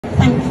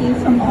thank you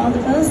from all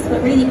of us.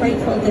 We're really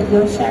grateful that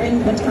you're sharing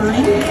your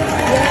time.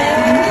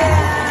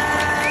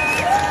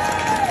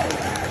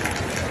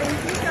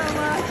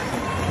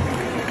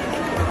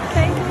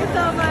 Thank you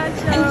so much.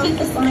 Thank you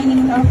for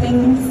signing our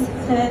things,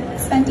 for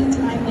spending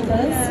time with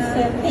us,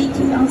 for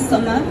making our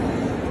summer.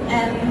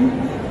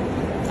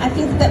 I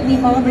think that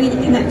we've all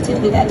really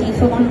connected with Eddie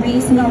for one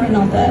reason or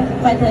another,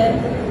 whether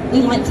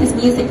we like his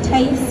music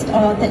taste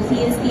or that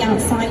he is the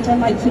outsider,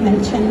 like you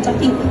mentioned. I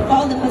think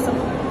all of us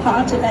are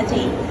part of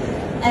Eddie.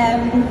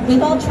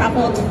 We've all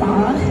travelled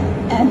far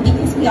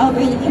because we all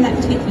really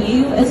connect with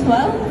you as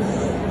well.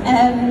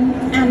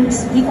 And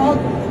we've all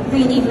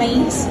really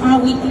made our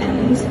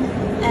weekend.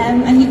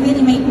 And you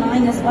really made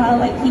mine as well.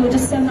 Like, you were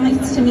just so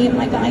nice to me and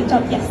my guide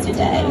dog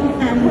yesterday.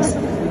 And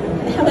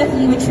however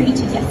you were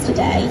treated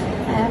yesterday,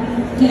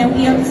 you know,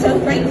 we are so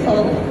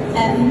grateful.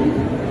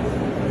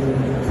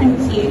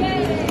 Thank you.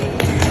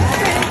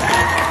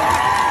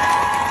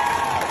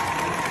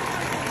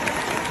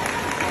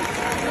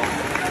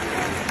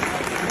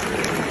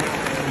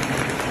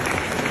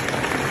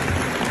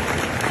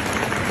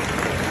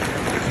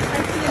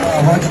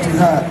 Why'd you do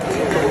that?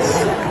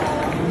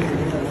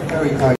 Very kind.